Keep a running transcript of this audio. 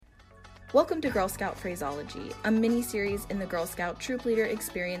Welcome to Girl Scout Phraseology, a mini-series in the Girl Scout Troop Leader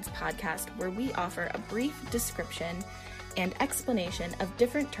Experience podcast where we offer a brief description and explanation of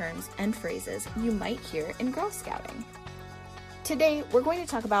different terms and phrases you might hear in Girl Scouting. Today, we're going to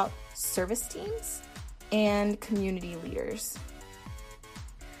talk about service teams and community leaders.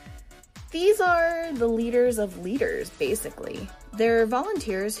 These are the leaders of leaders, basically. They're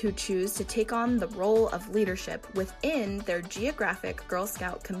volunteers who choose to take on the role of leadership within their geographic Girl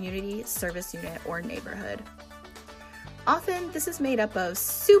Scout community, service unit, or neighborhood. Often, this is made up of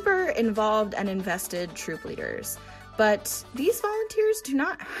super involved and invested troop leaders, but these volunteers do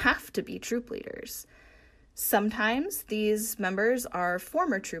not have to be troop leaders. Sometimes these members are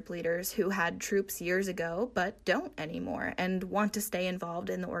former troop leaders who had troops years ago but don't anymore and want to stay involved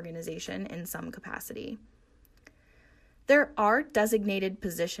in the organization in some capacity. There are designated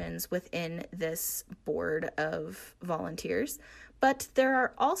positions within this board of volunteers, but there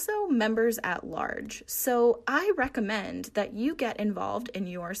are also members at large. So I recommend that you get involved in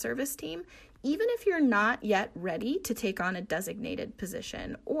your service team, even if you're not yet ready to take on a designated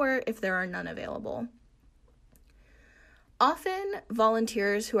position or if there are none available. Often,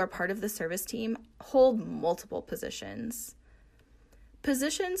 volunteers who are part of the service team hold multiple positions.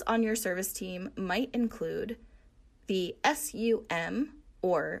 Positions on your service team might include the SUM,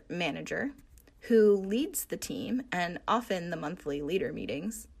 or manager, who leads the team and often the monthly leader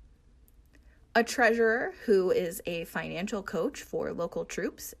meetings. A treasurer, who is a financial coach for local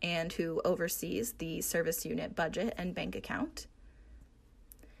troops and who oversees the service unit budget and bank account.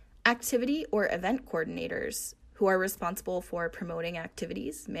 Activity or event coordinators, who are responsible for promoting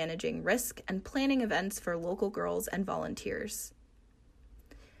activities, managing risk, and planning events for local girls and volunteers.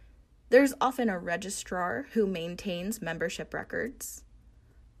 There's often a registrar who maintains membership records,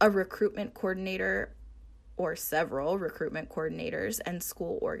 a recruitment coordinator or several recruitment coordinators and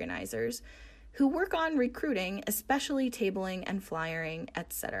school organizers who work on recruiting, especially tabling and flyering,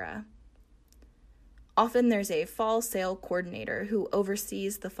 etc. Often there's a fall sale coordinator who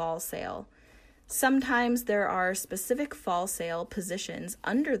oversees the fall sale. Sometimes there are specific fall sale positions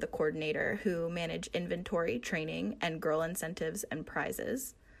under the coordinator who manage inventory, training, and girl incentives and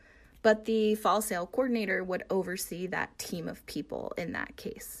prizes. But the fall sale coordinator would oversee that team of people in that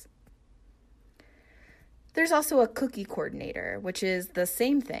case. There's also a cookie coordinator, which is the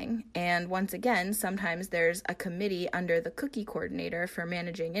same thing. And once again, sometimes there's a committee under the cookie coordinator for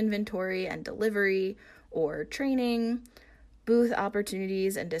managing inventory and delivery or training, booth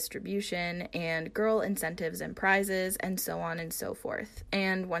opportunities and distribution, and girl incentives and prizes, and so on and so forth.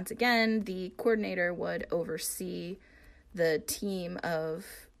 And once again, the coordinator would oversee the team of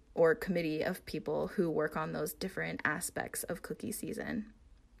or committee of people who work on those different aspects of cookie season.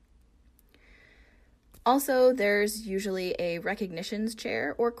 Also, there's usually a recognitions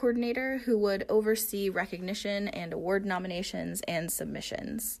chair or coordinator who would oversee recognition and award nominations and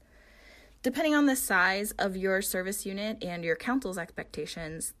submissions. Depending on the size of your service unit and your council's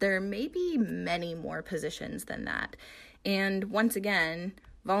expectations, there may be many more positions than that. And once again,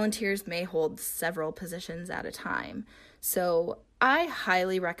 volunteers may hold several positions at a time. So I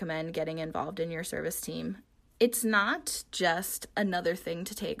highly recommend getting involved in your service team. It's not just another thing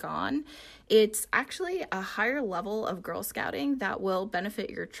to take on. It's actually a higher level of Girl Scouting that will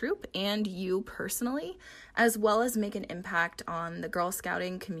benefit your troop and you personally, as well as make an impact on the Girl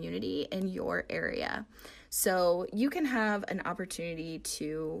Scouting community in your area. So you can have an opportunity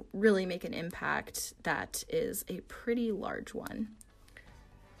to really make an impact that is a pretty large one.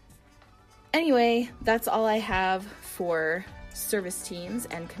 Anyway, that's all I have for service teams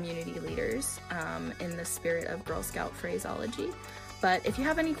and community leaders in the spirit of Girl Scout phraseology. But if you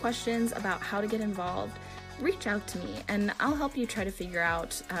have any questions about how to get involved, reach out to me and I'll help you try to figure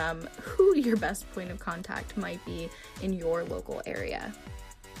out who your best point of contact might be in your local area.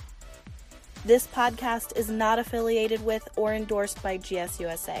 This podcast is not affiliated with or endorsed by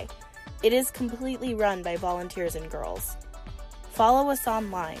GSUSA. It is completely run by volunteers and girls. Follow us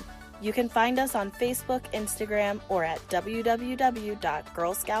online. You can find us on Facebook, Instagram, or at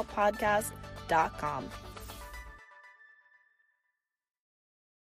www.girlscoutpodcast.com.